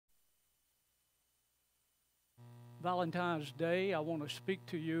Valentine's Day, I want to speak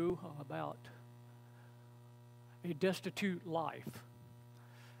to you about a destitute life.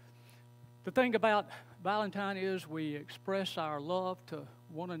 The thing about Valentine is we express our love to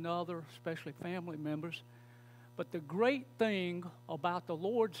one another, especially family members. But the great thing about the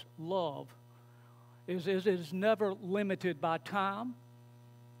Lord's love is it is never limited by time.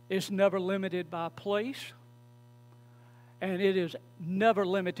 It's never limited by place. And it is never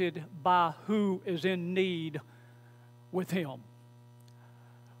limited by who is in need with Him.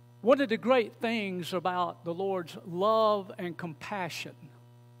 One of the great things about the Lord's love and compassion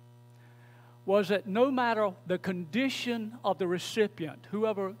was that no matter the condition of the recipient,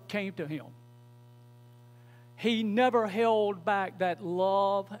 whoever came to Him, He never held back that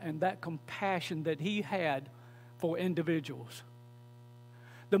love and that compassion that He had for individuals.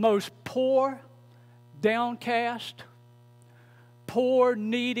 The most poor, downcast, poor,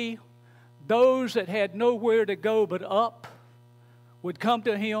 needy, those that had nowhere to go but up would come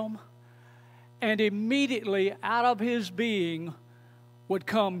to Him, and immediately out of His being would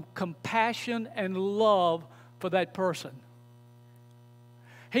come compassion and love for that person.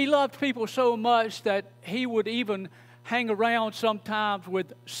 He loved people so much that He would even hang around sometimes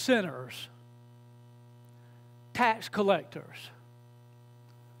with sinners, tax collectors,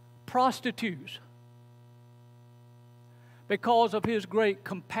 prostitutes, because of His great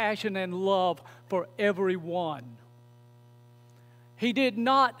compassion and love for everyone. He did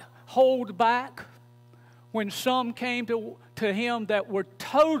not hold back when some came to Him that were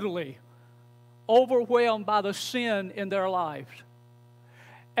totally overwhelmed by the sin in their lives.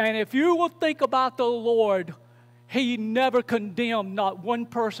 And if you will think about the Lord, He never condemned not one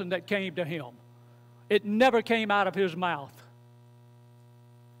person that came to Him. It never came out of His mouth.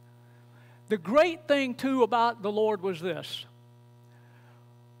 The great thing, too, about the Lord was this.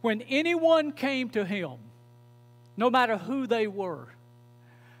 When anyone came to Him, no matter who they were,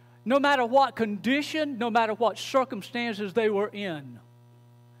 no matter what condition, no matter what circumstances they were in,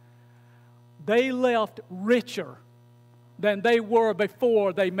 they left richer than they were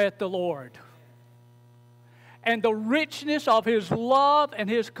before they met the Lord. And the richness of His love and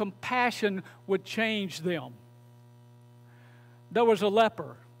His compassion would change them. There was a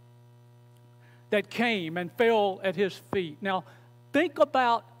leper that came and fell at His feet. Now, think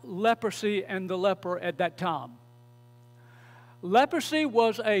about leprosy and the leper at that time. Leprosy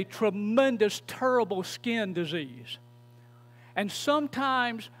was a tremendous, terrible skin disease. And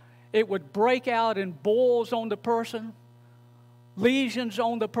sometimes it would break out in boils on the person, lesions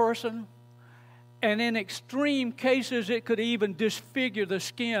on the person, and in extreme cases it could even disfigure the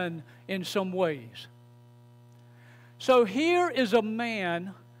skin in some ways. So here is a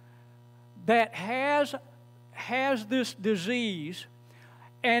man that has this disease,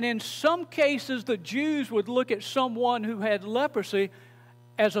 and in some cases the Jews would look at someone who had leprosy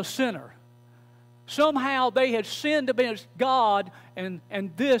as a sinner. Somehow they had sinned against God, and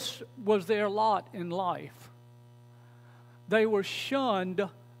this was their lot in life. They were shunned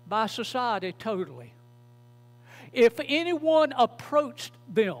by society totally. If anyone approached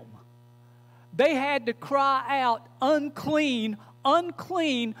them, they had to cry out, "Unclean,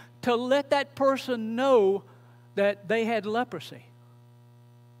 unclean," to let that person know that they had leprosy.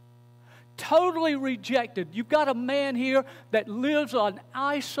 Totally rejected. You've got a man here that lives an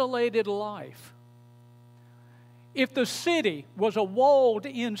isolated life. If the city was a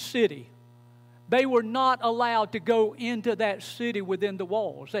walled-in city, they were not allowed to go into that city within the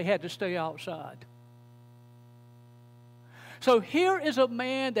walls. They had to stay outside. So here is a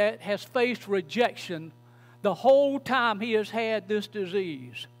man that has faced rejection the whole time he has had this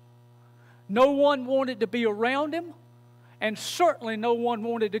disease. No one wanted to be around him, and certainly no one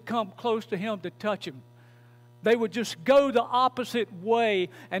wanted to come close to him to touch him. They would just go the opposite way,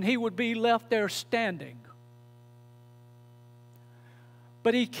 and he would be left there standing.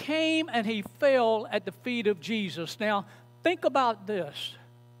 But he came and he fell at the feet of Jesus. Now, think about this.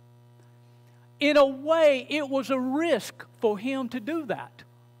 In a way, it was a risk for him to do that,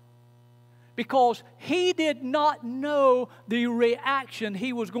 because he did not know the reaction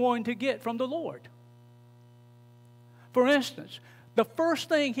he was going to get from the Lord. For instance, the first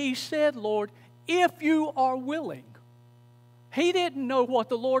thing he said, "Lord, if you are willing." He didn't know what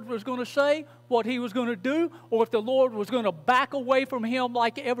the Lord was going to say, what He was going to do, or if the Lord was going to back away from him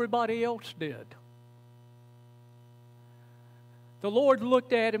like everybody else did. The Lord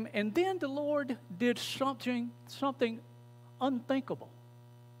looked at him, and then the Lord did something unthinkable.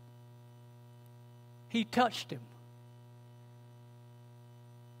 He touched him.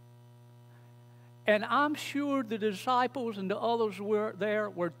 And I'm sure the disciples and the others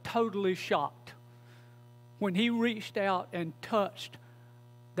were totally shocked. when he reached out and touched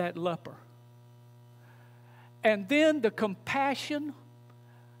that leper. And then the compassion,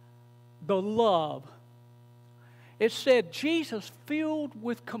 the love. It said Jesus, filled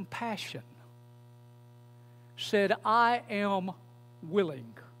with compassion, said, I am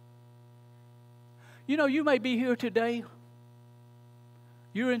willing. You know, you may be here today.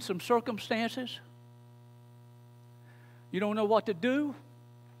 You're in some circumstances. You don't know what to do.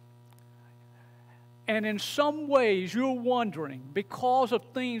 And in some ways, you're wondering, because of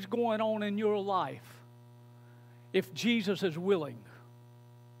things going on in your life, if Jesus is willing.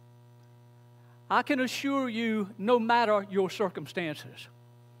 I can assure you, no matter your circumstances,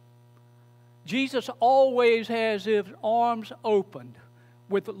 Jesus always has his arms opened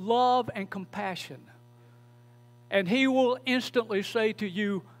with love and compassion. And he will instantly say to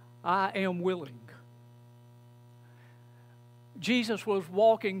you, I am willing. Jesus was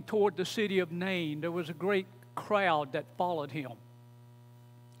walking toward the city of Nain. There was a great crowd that followed him.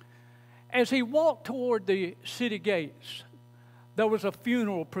 As he walked toward the city gates, there was a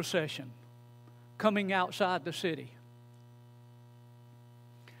funeral procession coming outside the city.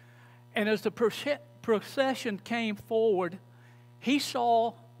 And as the procession came forward, he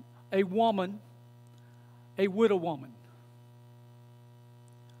saw a woman, a widow woman.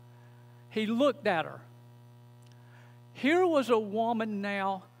 He looked at her. Here was a woman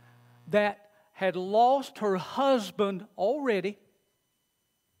now that had lost her husband already,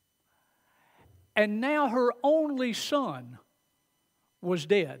 and now her only son was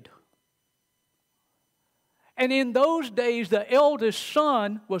dead. And in those days, the eldest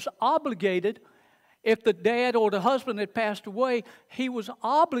son was obligated, if the dad or the husband had passed away, he was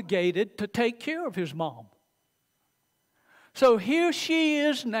obligated to take care of his mom. So here she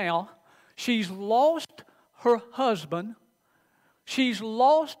is now. She's lost her husband. She's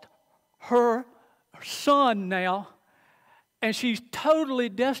lost her son now, and she's totally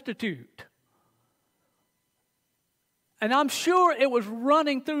destitute. And I'm sure it was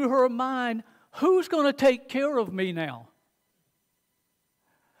running through her mind, who's going to take care of me now?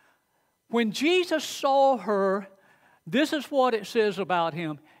 When Jesus saw her, this is what it says about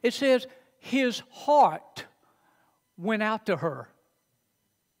him. It says his heart went out to her.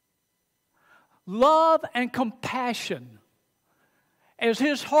 Love and compassion. As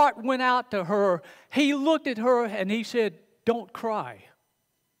his heart went out to her, he looked at her and he said, don't cry.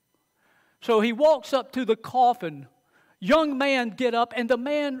 So he walks up to the coffin. Young man, get up, and the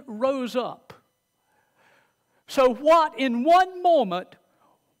man rose up. So what in one moment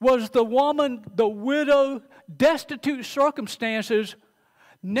was the woman, the widow, destitute circumstances,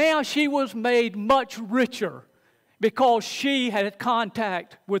 now she was made much richer because she had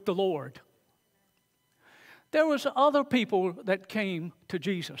contact with the Lord. There was other people that came to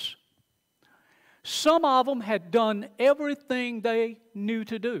Jesus. Some of them had done everything they knew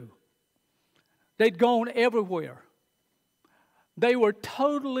to do. They'd gone everywhere. They were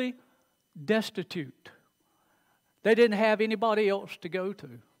totally destitute. They didn't have anybody else to go to.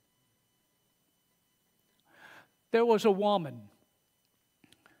 There was a woman.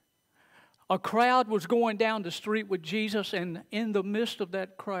 A crowd was going down the street with Jesus, and in the midst of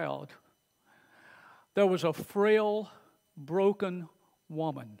that crowd, there was a frail, broken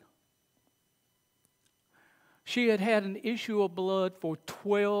woman. She had had an issue of blood for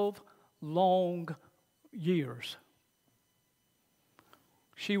 12 long years.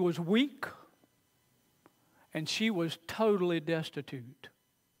 She was weak, and she was totally destitute.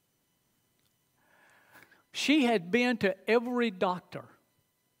 She had been to every doctor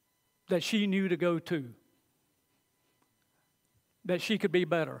that she knew to go to, that she could be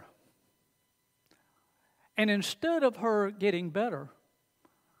better. And instead of her getting better,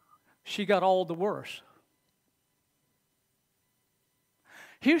 she got all the worse.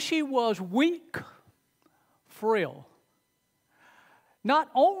 Here she was, weak, frail. Not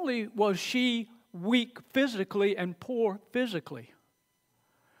only was she weak physically and poor physically,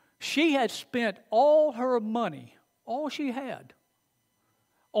 she had spent all her money, all she had,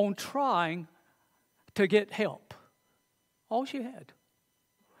 on trying to get help. All she had.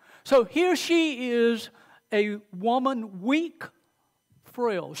 So here she is, a woman, weak,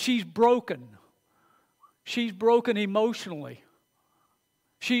 frail. She's broken. She's broken emotionally.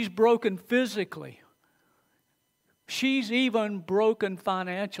 She's broken physically. She's even broken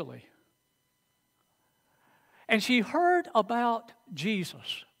financially. And she heard about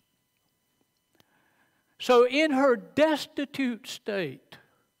Jesus. So in her destitute state,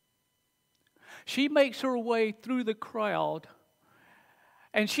 she makes her way through the crowd,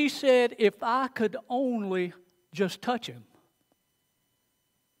 and she said, if I could only just touch him.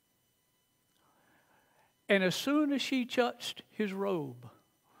 And as soon as she touched his robe,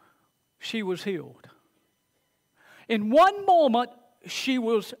 she was healed. In one moment, she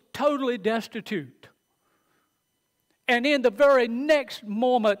was totally destitute. And in the very next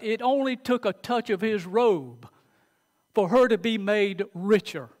moment, it only took a touch of his robe for her to be made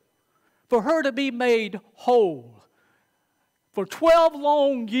richer, for her to be made whole. For 12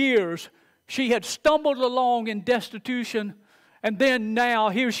 long years, she had stumbled along in destitution, and then now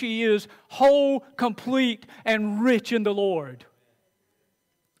here she is, whole, complete, and rich in the Lord.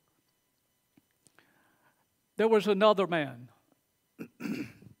 There was another man.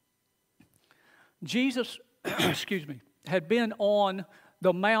 Jesus, excuse me, had been on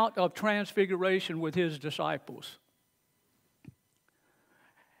the Mount of Transfiguration with his disciples.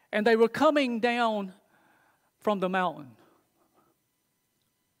 And they were coming down from the mountain.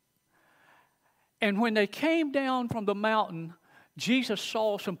 And when they came down from the mountain, Jesus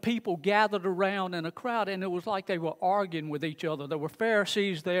saw some people gathered around in a crowd, and it was like they were arguing with each other. There were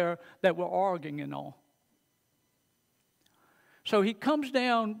Pharisees there that were arguing and all. So he comes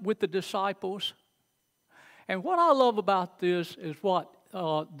down with the disciples. And what I love about this is what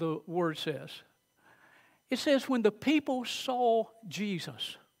the word says. It says, when the people saw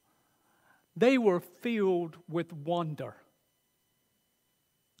Jesus, they were filled with wonder.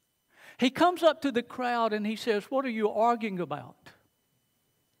 He comes up to the crowd and he says, what are you arguing about?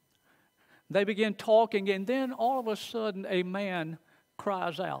 They begin talking, and then all of a sudden a man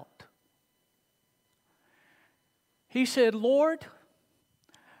cries out. He said, Lord,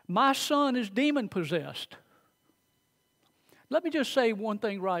 my son is demon-possessed. Let me just say one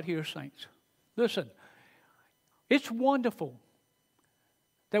thing right here, saints. Listen, it's wonderful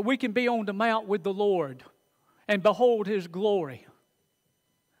that we can be on the mount with the Lord and behold His glory.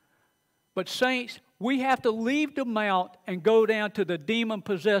 But saints, we have to leave the mount and go down to the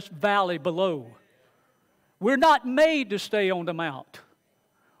demon-possessed valley below. We're not made to stay on the mount.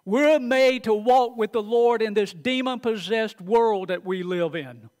 We're made to walk with the Lord in this demon-possessed world that we live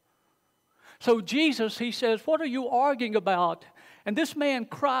in. So Jesus, he says, what are you arguing about? And this man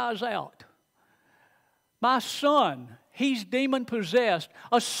cries out, my son, he's demon-possessed.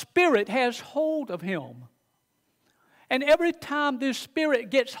 A spirit has hold of him. And every time this spirit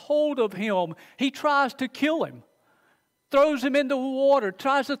gets hold of him, he tries to kill him. Throws him into water,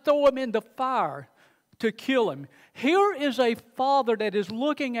 tries to throw him into fire to kill him. Here is a father that is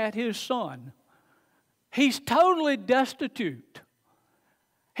looking at his son. He's totally destitute.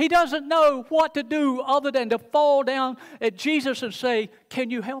 He doesn't know what to do other than to fall down at Jesus and say, can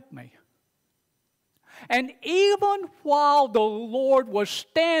you help me? And even while the Lord was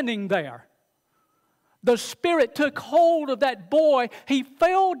standing there, the Spirit took hold of that boy. He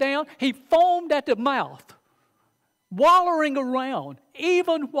fell down. He foamed at the mouth, wallowing around,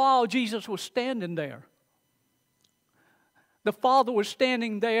 even while Jesus was standing there. The father was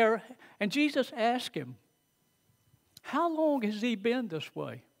standing there, and Jesus asked him, how long has he been this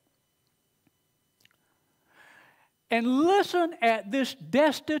way? And listen at this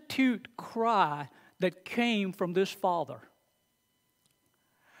destitute cry that came from this father.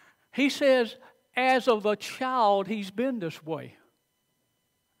 He says, as of a child, he's been this way.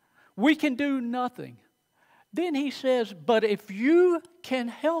 We can do nothing. Then he says, but if you can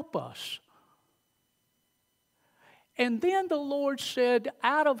help us. And then the Lord said,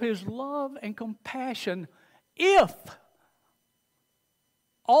 out of His love and compassion, if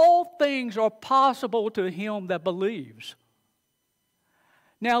all things are possible to him that believes.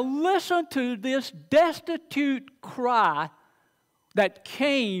 Now listen to this destitute cry that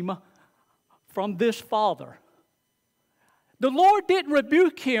came from this father. The Lord didn't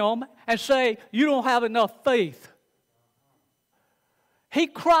rebuke him and say, you don't have enough faith. He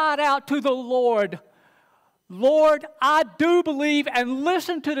cried out to the Lord, Lord, I do believe, and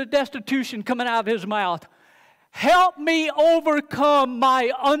listen to the destitution coming out of his mouth. Help me overcome my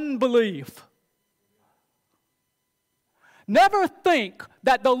unbelief. Never think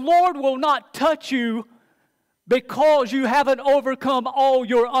that the Lord will not touch you because you haven't overcome all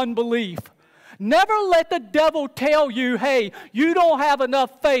your unbelief. Never let the devil tell you, hey, you don't have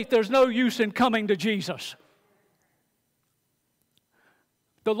enough faith, there's no use in coming to Jesus.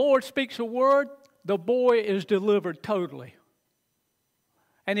 The Lord speaks a word, the boy is delivered totally.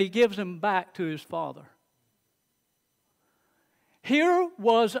 And He gives him back to his father. Here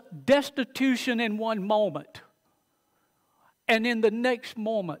was destitution in one moment. And in the next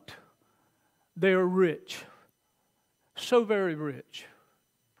moment, they're rich. So very rich.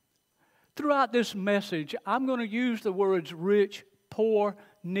 Throughout this message, I'm going to use the words rich, poor,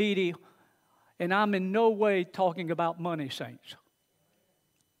 needy, and I'm in no way talking about money, saints.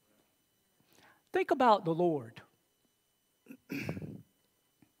 Think about the Lord.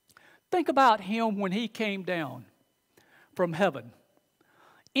 Think about Him when He came down from heaven,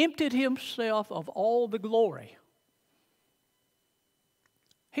 emptied Himself of all the glory.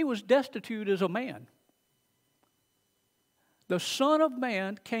 He was destitute as a man. The Son of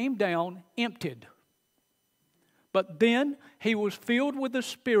Man came down emptied. But then He was filled with the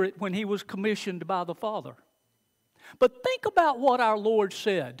Spirit when He was commissioned by the Father. But think about what our Lord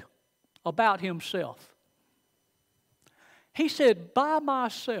said about Himself. He said, by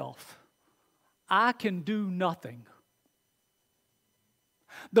myself, I can do nothing.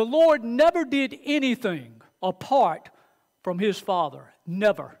 The Lord never did anything apart from His Father.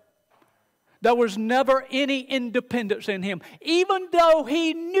 Never. There was never any independence in Him, even though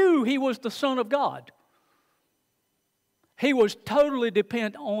He knew He was the Son of God. He was totally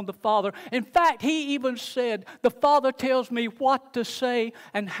dependent on the Father. In fact, He even said, the Father tells me what to say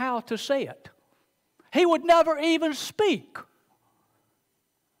and how to say it. He would never even speak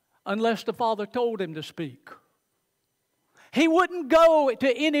unless the Father told Him to speak. He wouldn't go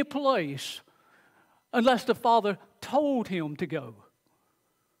to any place unless the Father told Him to go.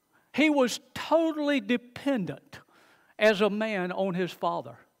 He was totally dependent as a man on His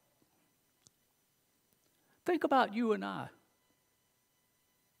Father. Think about you and I.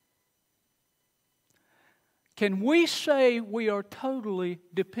 Can we say we are totally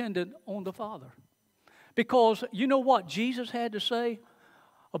dependent on the Father? Because you know what Jesus had to say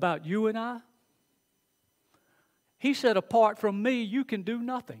about you and I? He said, apart from me, you can do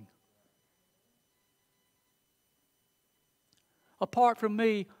nothing. Apart from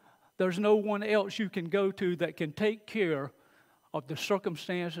me, there's no one else you can go to that can take care of the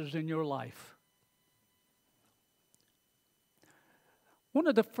circumstances in your life. One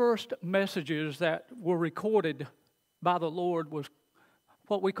of the first messages that were recorded by the Lord was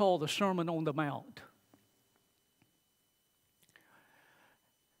what we call the Sermon on the Mount.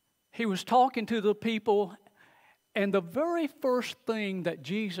 He was talking to the people, and the very first thing that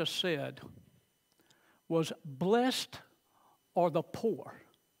Jesus said was, blessed are the poor.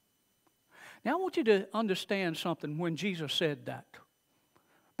 Now, I want you to understand something when Jesus said that.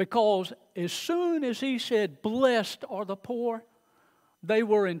 Because as soon as He said, blessed are the poor, they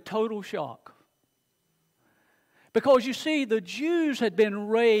were in total shock. Because you see, the Jews had been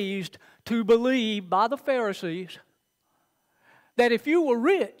raised to believe by the Pharisees that if you were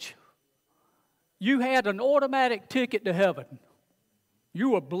rich, you had an automatic ticket to heaven. You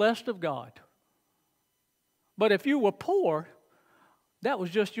were blessed of God. But if you were poor, that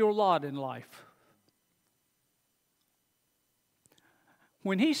was just your lot in life.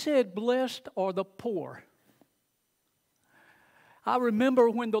 When He said, blessed are the poor, I remember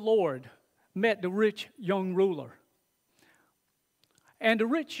when the Lord met the rich young ruler. And the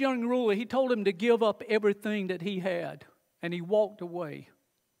rich young ruler, He told him to give up everything that he had. And he walked away.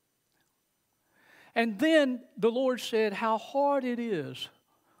 And then the Lord said how hard it is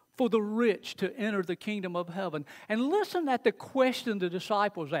for the rich to enter the kingdom of heaven. And listen at the question the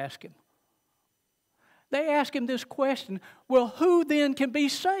disciples asked Him. They asked Him this question, well, who then can be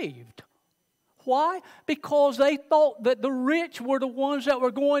saved? Why? Because they thought that the rich were the ones that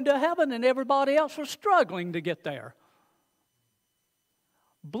were going to heaven and everybody else was struggling to get there.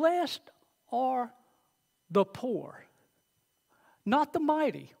 Blessed are the poor, not the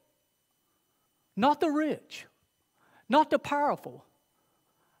mighty, not the rich, not the powerful.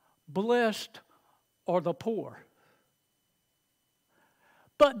 Blessed are the poor.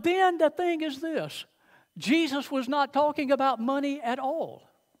 But then the thing is this, Jesus was not talking about money at all.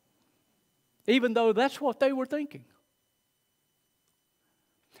 Even though that's what they were thinking.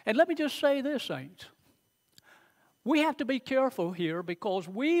 And let me just say this, saints. We have to be careful here because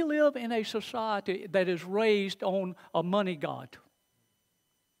we live in a society that is raised on a money god.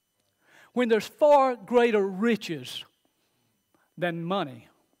 When there's far greater riches than money.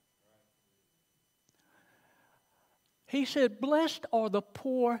 He said, blessed are the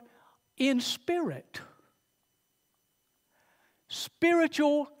poor in spirit.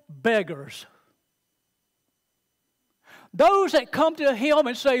 Spiritual beggars. Those that come to Him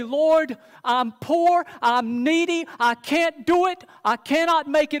and say, Lord, I'm poor, I'm needy, I can't do it, I cannot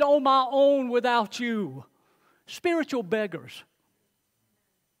make it on my own without You. Spiritual beggars.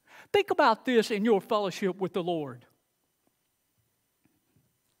 Think about this in your fellowship with the Lord.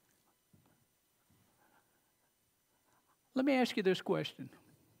 Let me ask you this question.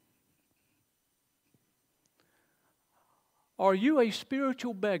 Are you a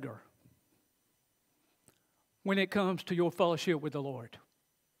spiritual beggar when it comes to your fellowship with the Lord?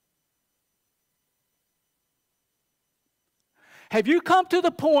 Have you come to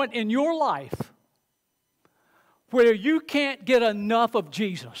the point in your life where you can't get enough of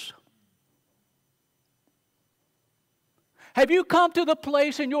Jesus? Have you come to the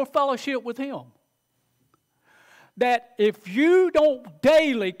place in your fellowship with Him that if you don't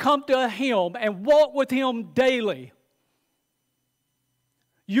daily come to Him and walk with Him daily,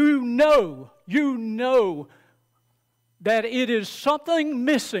 you know that it is something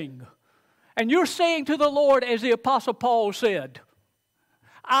missing. And you're saying to the Lord, as the Apostle Paul said,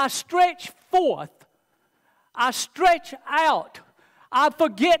 I stretch forth, I stretch out, I'm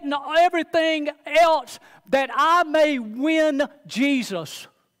forgetting everything else that I may win Jesus,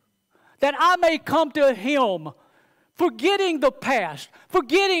 that I may come to Him, forgetting the past,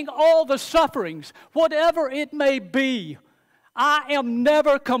 forgetting all the sufferings, whatever it may be. I am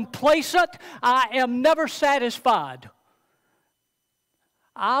never complacent. I am never satisfied.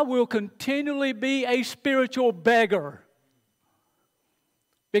 I will continually be a spiritual beggar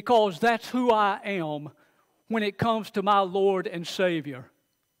because that's who I am when it comes to my Lord and Savior.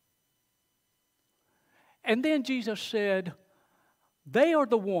 And then Jesus said, they are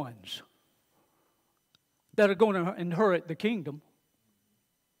the ones that are going to inherit the kingdom.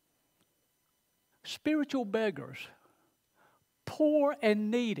 Spiritual beggars, poor and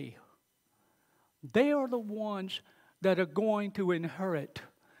needy, they are the ones that are going to inherit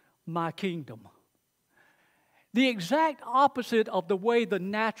my kingdom. The exact opposite of the way the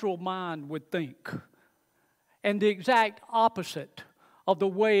natural mind would think, and the exact opposite of the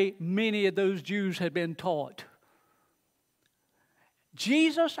way many of those Jews had been taught.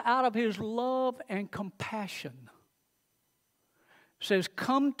 Jesus, out of His love and compassion, says,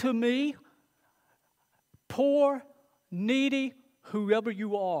 come to me, poor, needy, whoever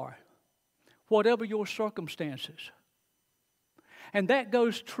you are, whatever your circumstances. And that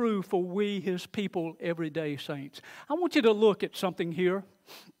goes true for we, His people, everyday saints. I want you to look at something here.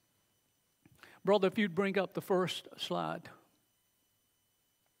 Brother, if you'd bring up the first slide.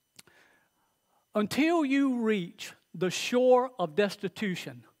 Until you reach the shore of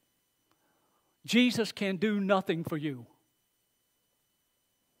destitution, Jesus can do nothing for you.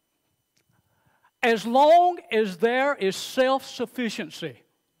 As long as there is self-sufficiency,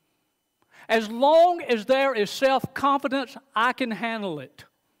 as long as there is self-confidence, I can handle it.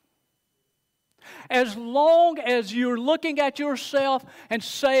 As long as you're looking at yourself and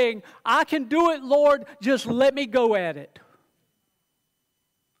saying, I can do it, Lord, just let me go at it.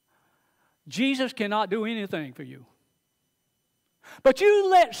 Jesus cannot do anything for you. But you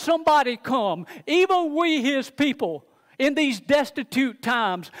let somebody come, even we, His people, in these destitute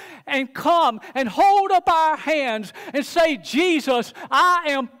times, and come and hold up our hands and say, Jesus, I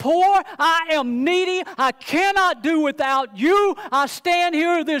am poor, I am needy, I cannot do without you. I stand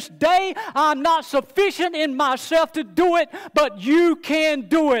here this day, I'm not sufficient in myself to do it, but you can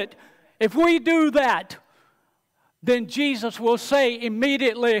do it. If we do that, then Jesus will say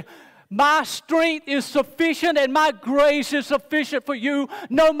immediately, my strength is sufficient and my grace is sufficient for you,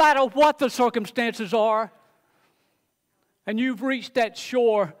 no matter what the circumstances are. And you've reached that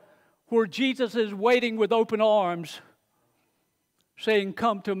shore where Jesus is waiting with open arms, saying,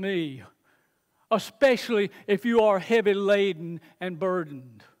 come to me, especially if you are heavy laden and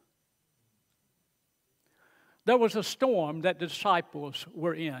burdened. There was a storm that the disciples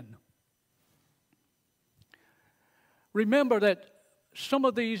were in. Remember that some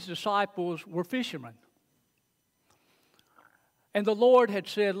of these disciples were fishermen. And the Lord had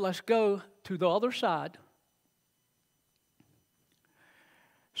said, let's go to the other side.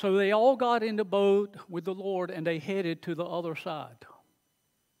 So they all got in the boat with the Lord and they headed to the other side.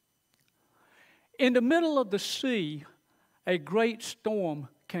 In the middle of the sea, a great storm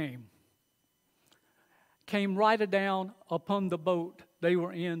came right down upon the boat they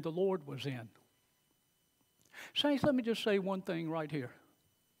were in, the Lord was in. Saints, let me just say one thing right here.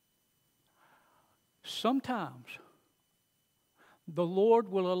 Sometimes the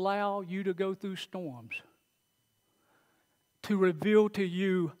Lord will allow you to go through storms to reveal to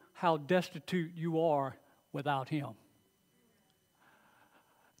you how destitute you are without Him.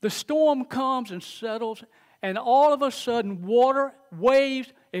 The storm comes and settles, and all of a sudden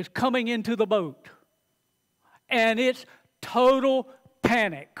waves is coming into the boat. And it's total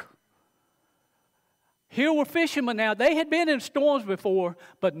panic. Here were fishermen now. They had been in storms before,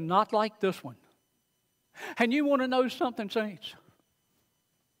 but not like this one. And you want to know something, saints?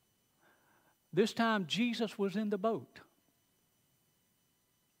 This time Jesus was in the boat.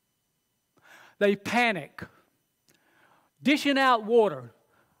 They panic, dishing out water.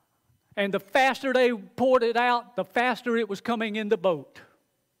 And the faster they poured it out, the faster it was coming in the boat.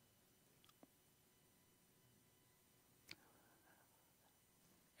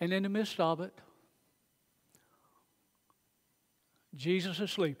 And in the midst of it, Jesus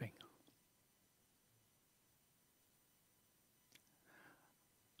is sleeping.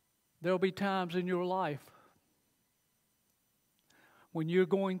 There'll be times in your life when you're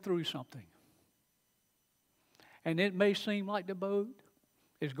going through something. And it may seem like the boat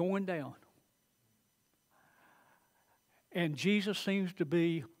is going down. And Jesus seems to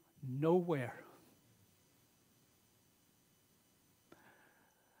be nowhere.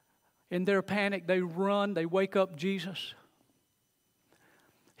 In their panic, they run, they wake up Jesus.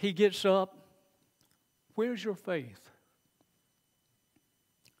 He gets up. Where's your faith?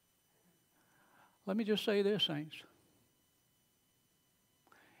 Let me just say this, saints.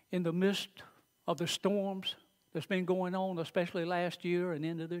 In the midst of the storms that's been going on, especially last year and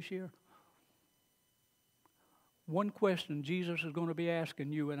into this year, one question Jesus is going to be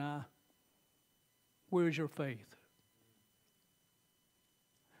asking you and I: where's your faith?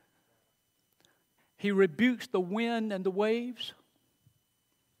 He rebukes the wind and the waves,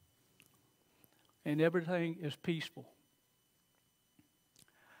 and everything is peaceful.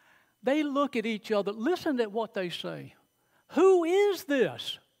 They look at each other. Listen to what they say. Who is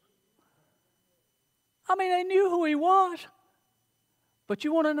this? I mean, they knew who he was. But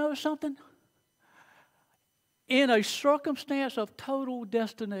you want to know something? In a circumstance of total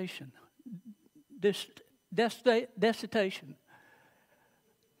destitution,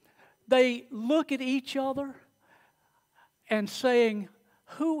 they look at each other and saying,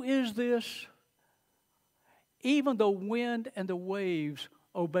 who is this? Even the wind and the waves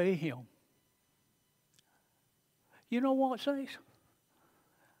obey him. You know what, saints?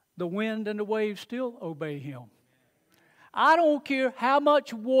 The wind and the waves still obey him. I don't care how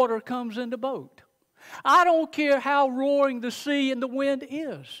much water comes in the boat. I don't care how roaring the sea and the wind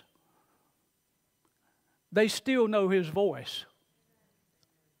is. They still know his voice.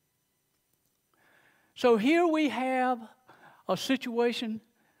 So here we have a situation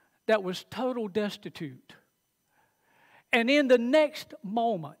that was total destitute. And in the next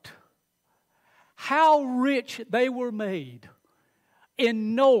moment, how rich they were made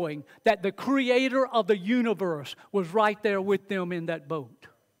in knowing that the creator of the universe was right there with them in that boat.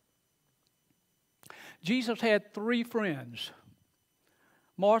 Jesus had 3 friends: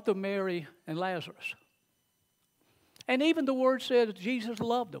 Martha, Mary, and Lazarus. And even the word says Jesus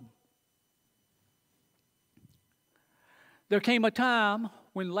loved them. There came a time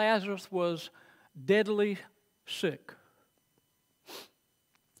when Lazarus was deadly sick.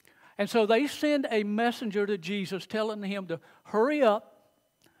 And so they send a messenger to Jesus telling him to hurry up,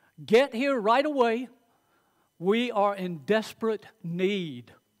 get here right away. We are in desperate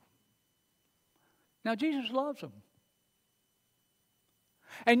need. Now, Jesus loves them.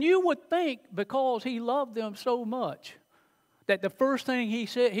 And you would think, because he loved them so much, that the first thing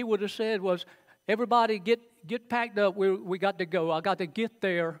he would have said was, everybody get packed up, we got to go. I got to get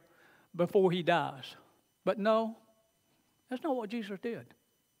there before he dies. But no, that's not what Jesus did.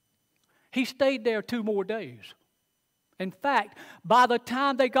 He stayed there 2 more days. In fact, by the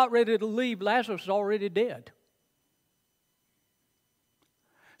time they got ready to leave, Lazarus was already dead.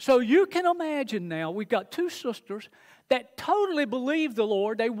 So you can imagine now, we've got 2 sisters that totally believed the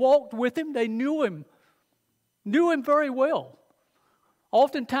Lord. They walked with him. They knew him very well.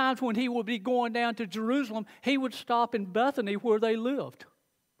 Oftentimes when he would be going down to Jerusalem, he would stop in Bethany where they lived.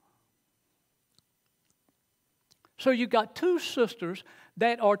 So you've got 2 sisters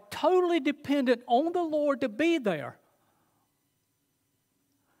that are totally dependent on the Lord to be there.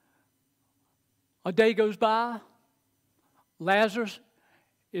 A day goes by. Lazarus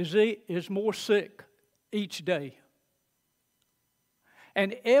is more sick each day.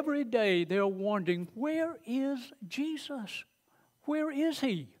 And every day they're wondering, where is Jesus? Where is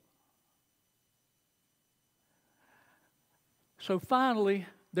he? So finally,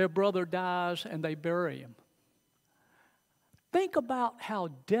 their brother dies and they bury him. Think about how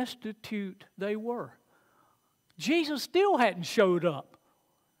destitute they were. Jesus still hadn't showed up.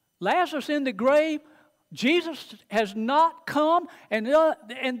 Lazarus in the grave, Jesus has not come, and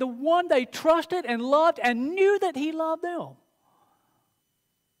the one they trusted and loved and knew that he loved them.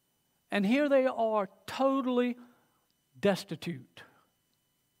 And here they are, totally destitute.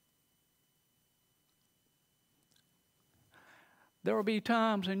 There will be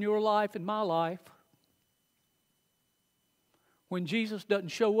times in your life, in my life, when Jesus doesn't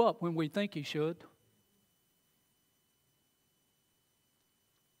show up when we think he should.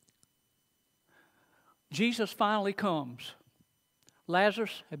 Jesus finally comes.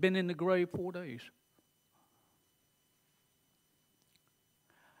 Lazarus had been in the grave 4 days.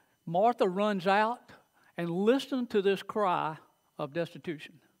 Martha runs out and listens to this cry of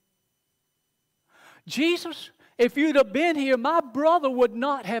destitution. Jesus if you'd have been here, my brother would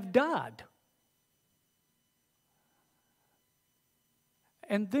not have died.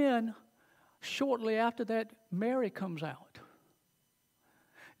 And then, shortly after that, Mary comes out.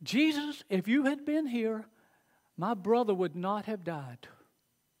 Jesus, if you had been here, my brother would not have died.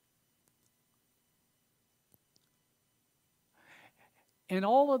 In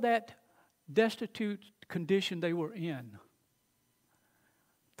all of that destitute condition they were in,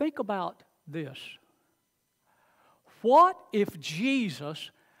 think about this. What if Jesus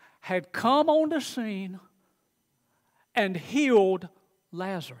had come on the scene and healed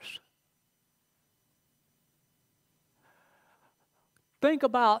Lazarus? Think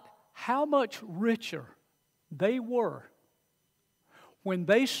about how much richer they were when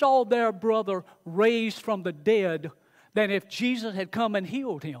they saw their brother raised from the dead than if Jesus had come and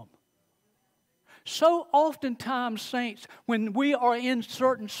healed him. So oftentimes, saints, when we are in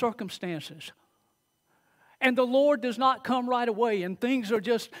certain circumstances and the Lord does not come right away and things are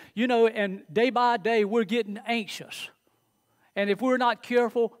just, and day by day we're getting anxious. And if we're not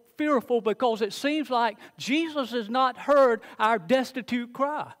careful, fearful, because it seems like Jesus has not heard our destitute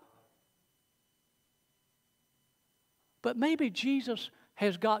cry. But maybe Jesus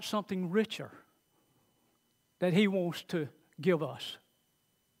has got something richer that He wants to give us.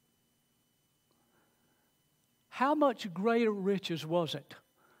 How much greater riches was it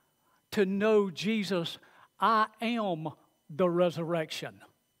to know Jesus, I am the resurrection,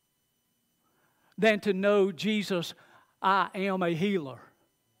 than to know Jesus, I am a healer?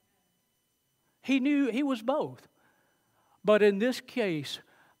 He knew He was both. But in this case,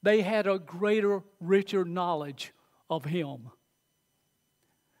 they had a greater, richer knowledge of Him.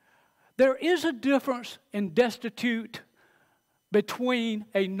 There is a difference in destitute between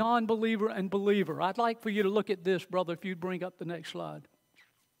a non-believer and believer. I'd like for you to look at this, brother, if you'd bring up the next slide.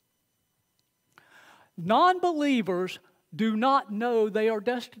 Non-believers do not know they are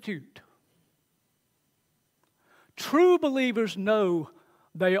destitute. True believers know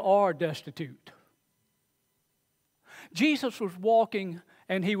they are destitute. Jesus was walking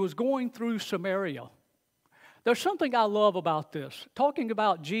and He was going through Samaria. There's something I love about this, talking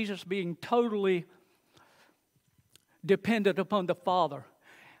about Jesus being totally dependent upon the Father.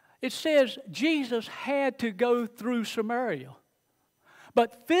 It says Jesus had to go through Samaria.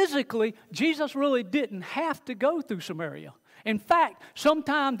 But physically, Jesus really didn't have to go through Samaria. In fact,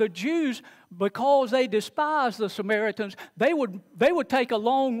 sometimes the Jews, because they despised the Samaritans, they would take a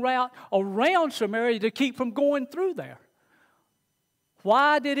long route around Samaria to keep from going through there.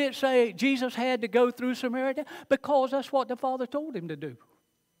 Why did it say Jesus had to go through Samaria? Because that's what the Father told Him to do.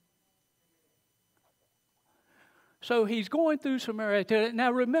 So He's going through Samaria.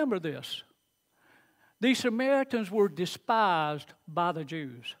 Now remember this. These Samaritans were despised by the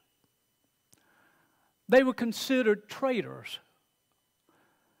Jews. They were considered traitors.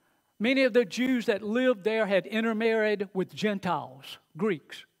 Many of the Jews that lived there had intermarried with Gentiles,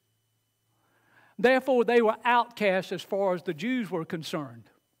 Greeks. Therefore, they were outcasts as far as the Jews were concerned.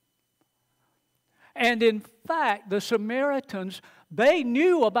 And in fact, the Samaritans, they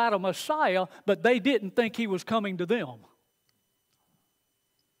knew about a Messiah, but they didn't think He was coming to them.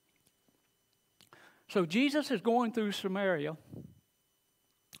 So Jesus is going through Samaria,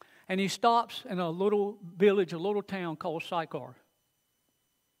 and He stops in a little village, a little town called Sychar.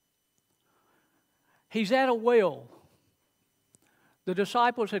 He's at a well. The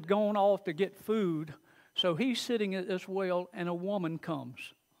disciples had gone off to get food, so He's sitting at this well, and a woman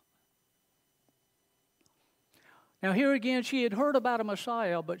comes. Now here again, she had heard about a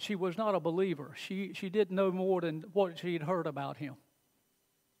Messiah, but she was not a believer. She didn't know more than what she had heard about Him.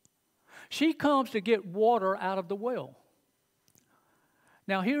 She comes to get water out of the well.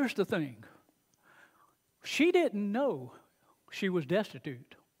 Now here's the thing. She didn't know she was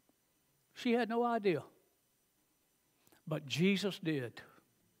destitute. She had no idea. But Jesus did.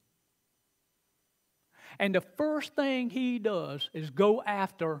 And the first thing He does is go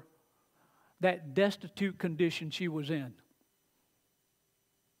after that destitute condition she was in.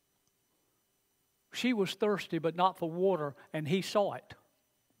 She was thirsty, but not for water, and He saw it.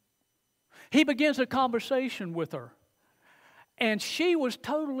 He begins a conversation with her, and she was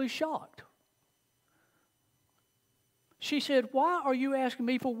totally shocked. She said, "Why are you asking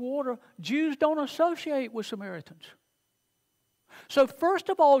me for water? Jews don't associate with Samaritans." So first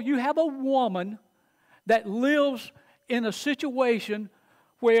of all, you have a woman that lives in a situation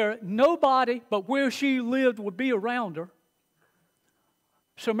where nobody but where she lived would be around her.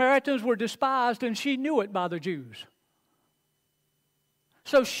 Samaritans were despised, and she knew it by the Jews.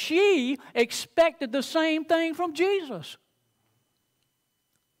 So she expected the same thing from Jesus.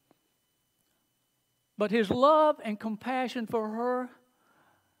 But his love and compassion for her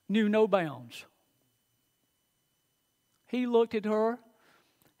knew no bounds. He looked at her.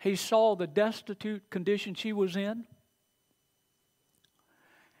 He saw the destitute condition she was in.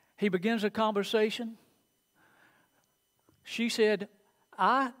 He begins a conversation. She said,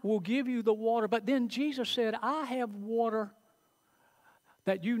 I will give you the water. But then Jesus said, I have water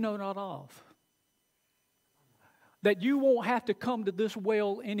that you know not of. That you won't have to come to this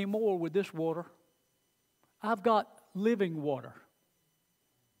well anymore with this water. I've got living water.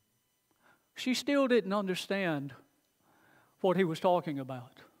 She still didn't understand what he was talking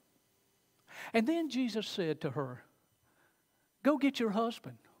about. And then Jesus said to her, go get your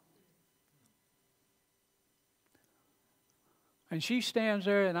husband. And she stands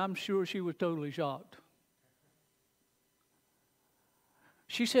there, and I'm sure she was totally shocked.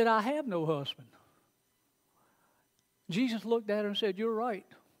 She said, I have no husband. Jesus looked at her and said, you're right.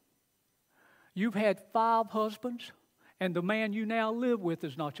 You've had 5 husbands, and the man you now live with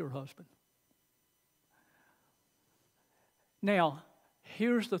is not your husband. Now,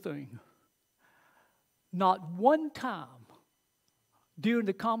 here's the thing. Not one time during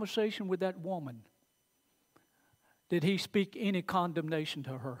the conversation with that woman did he speak any condemnation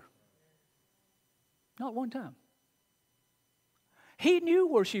to her. Not one time. He knew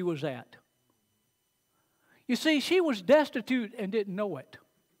where she was at. You see, she was destitute and didn't know it.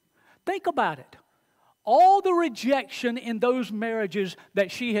 Think about it. All the rejection in those marriages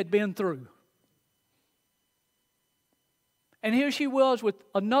that she had been through. And here she was with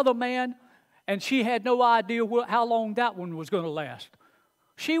another man, and she had no idea how long that one was going to last.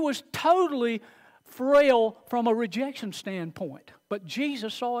 She was totally frail from a rejection standpoint, but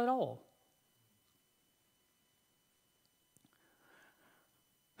Jesus saw it all.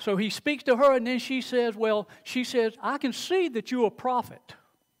 So he speaks to her, and then she says, I can see that you're a prophet.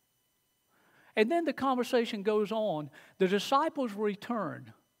 And then the conversation goes on. The disciples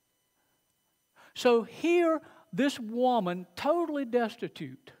return. So here, this woman, totally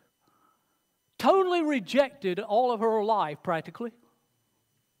destitute, totally rejected all of her life practically,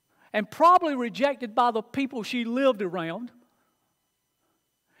 and probably rejected by the people she lived around.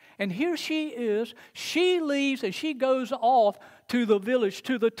 And here she is. She leaves and she goes off to the village,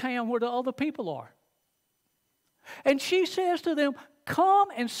 to the town where the other people are. And she says to them, come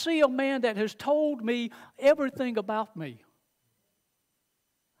and see a man that has told me everything about me.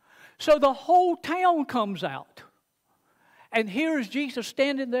 So the whole town comes out. And here is Jesus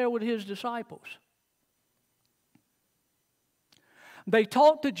standing there with his disciples. They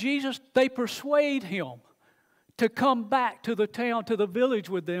talk to Jesus. They persuade him to come back to the town, to the village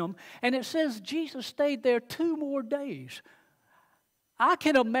with them. And it says Jesus stayed there 2 more days. I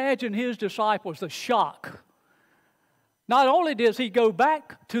can imagine his disciples, the shock. Not only does he go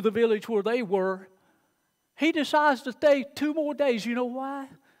back to the village where they were, he decides to stay 2 more days. You know why?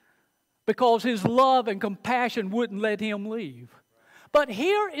 Because his love and compassion wouldn't let him leave. But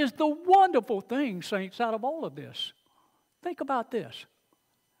here is the wonderful thing, saints, out of all of this. Think about this.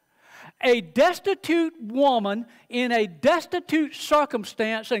 A destitute woman in a destitute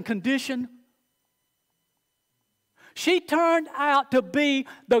circumstance and condition, she turned out to be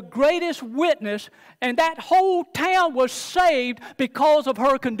the greatest witness, and that whole town was saved because of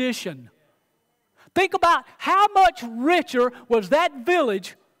her condition. Think about how much richer was that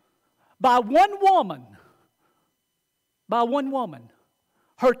village by one woman. By one woman.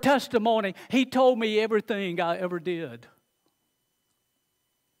 Her testimony, he told me everything I ever did.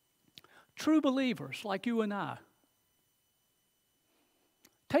 True believers like you and I.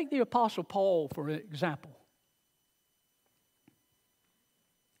 Take the Apostle Paul for example.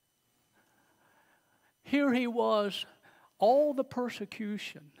 Here he was, all the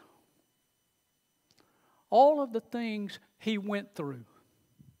persecution, all of the things he went through.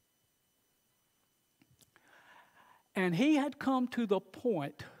 And he had come to the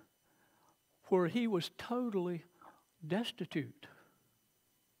point where he was totally destitute.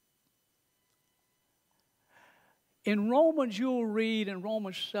 In Romans, you'll read in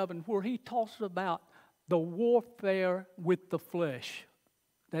Romans 7 where he talks about the warfare with the flesh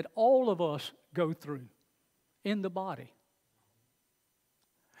that all of us go through in the body.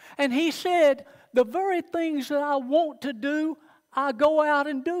 And he said, the very things that I want to do, I go out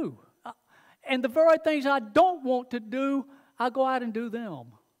and do. And the very things I don't want to do, I go out and do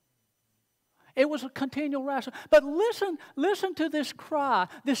them. It was a continual wrestle. But listen to this cry,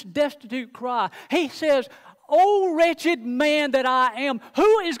 this destitute cry. He says, "O wretched man that I am,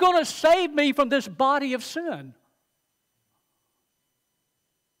 who is going to save me from this body of sin?"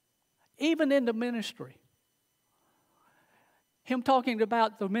 Even in the ministry. him talking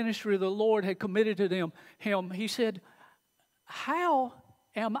about the ministry the Lord had committed to him, he said, how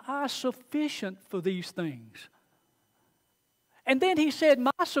am I sufficient for these things? And then he said,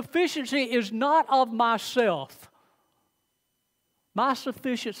 my sufficiency is not of myself. My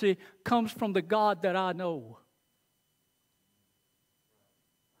sufficiency comes from the God that I know.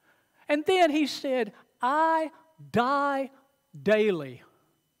 And then he said, I die daily.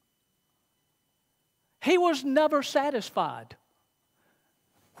 He was never satisfied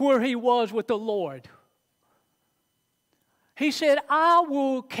where he was with the Lord. He said, I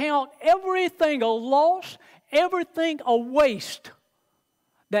will count everything a loss, everything a waste,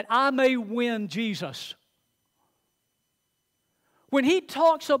 that I may win Jesus. When he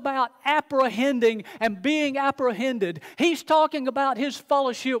talks about apprehending and being apprehended, he's talking about his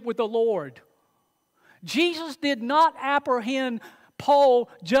fellowship with the Lord. Jesus did not apprehend Paul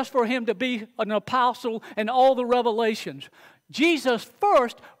just for him to be an apostle and all the revelations. Jesus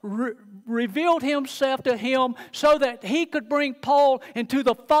first revealed himself to him so that he could bring Paul into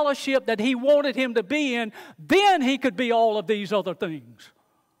the fellowship that he wanted him to be in. Then he could be all of these other things.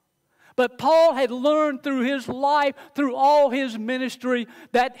 But Paul had learned through his life, through all his ministry,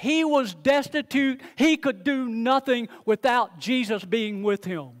 that he was destitute. He could do nothing without Jesus being with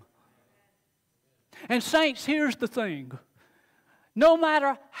him. And saints, here's the thing. No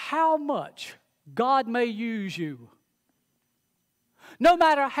matter how much God may use you, no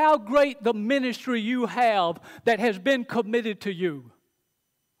matter how great the ministry you have that has been committed to you,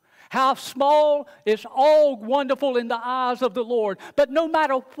 how small, it's all wonderful in the eyes of the Lord. But no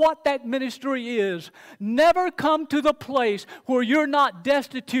matter what that ministry is, never come to the place where you're not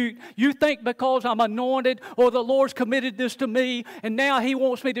destitute. You think because I'm anointed or the Lord's committed this to me and now He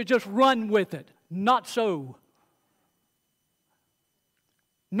wants me to just run with it. Not so.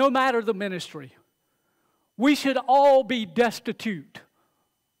 No matter the ministry, we should all be destitute,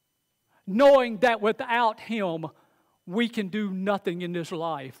 knowing that without Him, we can do nothing in this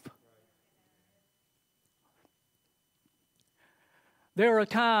life. There are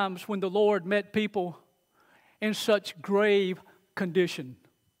times when the Lord met people in such grave condition.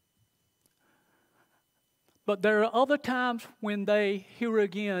 But there are other times when they, here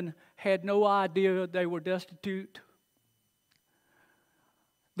again, had no idea they were destitute.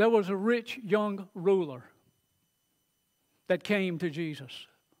 There was a rich young ruler that came to Jesus.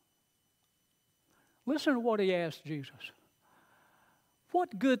 Listen to what he asked Jesus.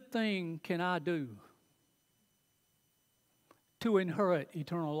 What good thing can I do to inherit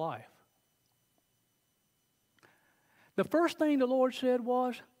eternal life? The first thing the Lord said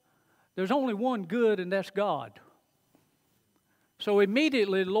was, there's only one good, and that's God. So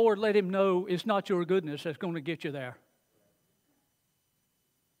immediately the Lord let him know it's not your goodness that's going to get you there.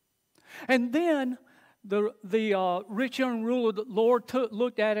 And then the rich young ruler, the Lord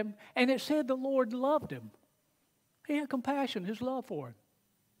looked at him, and it said the Lord loved him. He had compassion, His love for him.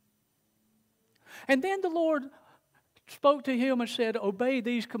 And then the Lord spoke to him and said, obey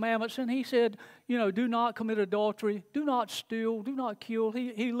these commandments. And he said, do not commit adultery, do not steal, do not kill.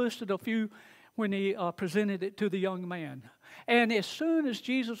 He listed a few when he presented it to the young man. And as soon as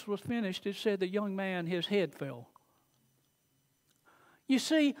Jesus was finished, it said the young man, his head fell. You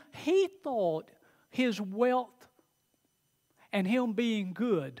see, he thought his wealth and him being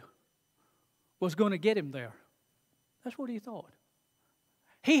good was going to get him there. That's what he thought.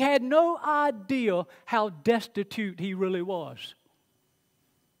 He had no idea how destitute he really was.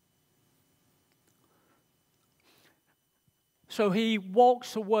 So he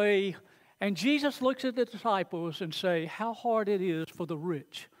walks away, and Jesus looks at the disciples and says, how hard it is for the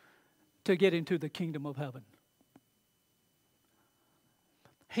rich to get into the kingdom of heaven.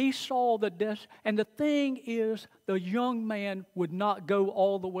 He saw the death, and the thing is, the young man would not go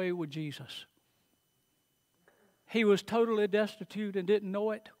all the way with Jesus. He was totally destitute and didn't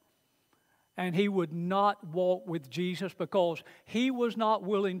know it. And he would not walk with Jesus because he was not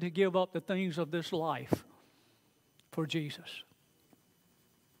willing to give up the things of this life for Jesus.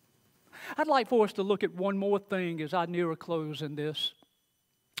 I'd like for us to look at one more thing as I near a close in this.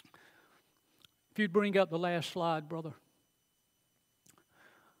 If you'd bring up the last slide, brother.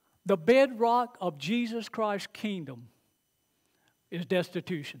 The bedrock of Jesus Christ's kingdom is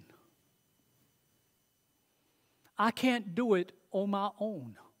destitution. I can't do it on my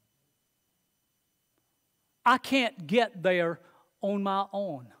own. I can't get there on my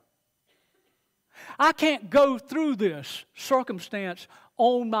own. I can't go through this circumstance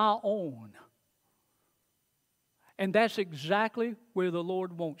on my own. And that's exactly where the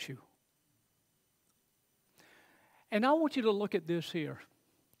Lord wants you. And I want you to look at this here.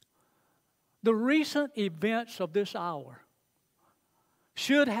 The recent events of this hour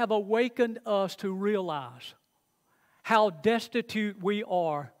should have awakened us to realize how destitute we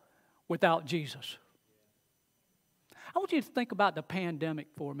are without Jesus. I want you to think about the pandemic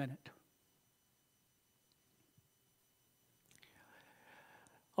for a minute.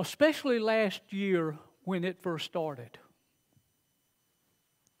 Especially last year when it first started.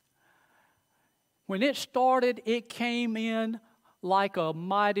 When it started, it came in like a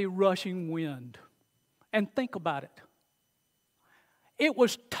mighty rushing wind. And think about it. It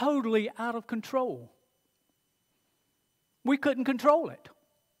was totally out of control. We couldn't control it.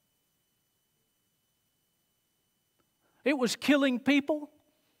 It was killing people.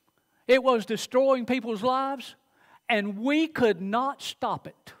 It was destroying people's lives. And we could not stop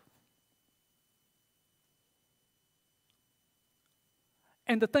it.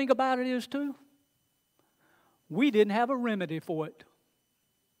 And the thing about it is, too, we didn't have a remedy for it.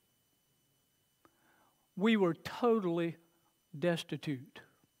 We were totally destitute.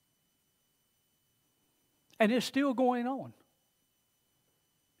 And it's still going on.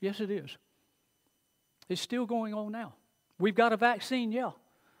 Yes, it is. It's still going on now. We've got a vaccine, yeah,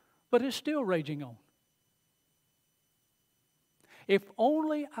 but it's still raging on. If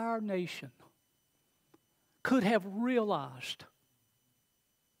only our nation could have realized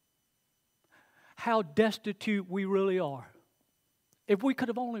how destitute we really are. If we could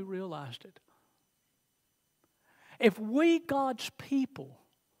have only realized it. If we, God's people,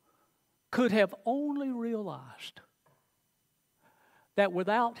 could have only realized that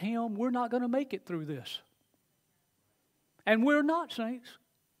without Him, we're not going to make it through this. And we're not, saints.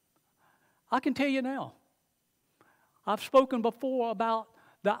 I can tell you now. I've spoken before about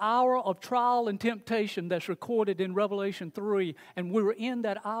the hour of trial and temptation that's recorded in Revelation 3, and we're in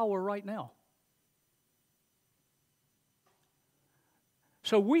that hour right now.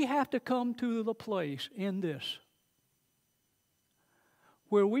 So we have to come to the place in this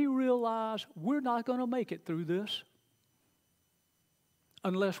where we realize we're not going to make it through this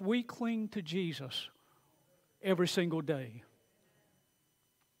unless we cling to Jesus every single day.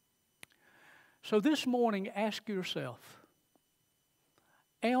 So this morning, ask yourself,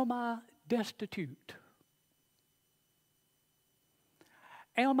 am I destitute?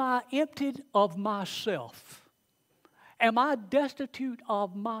 Am I emptied of myself? Am I destitute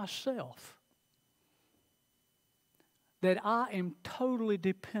of myself? That I am totally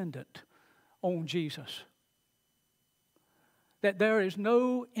dependent on Jesus. That there is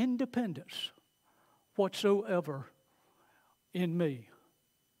no independence whatsoever in me.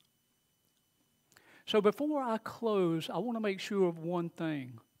 So before I close, I want to make sure of one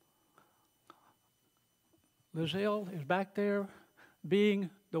thing. Lizelle is back there being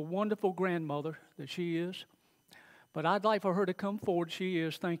the wonderful grandmother that she is. But I'd like for her to come forward. She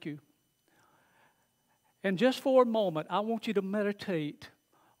is. Thank you. And just for a moment, I want you to meditate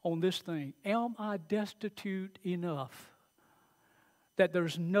on this thing. Am I destitute enough that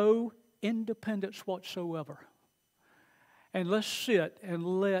there's no independence whatsoever? And let's sit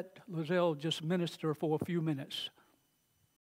and let Lizelle just minister for a few minutes.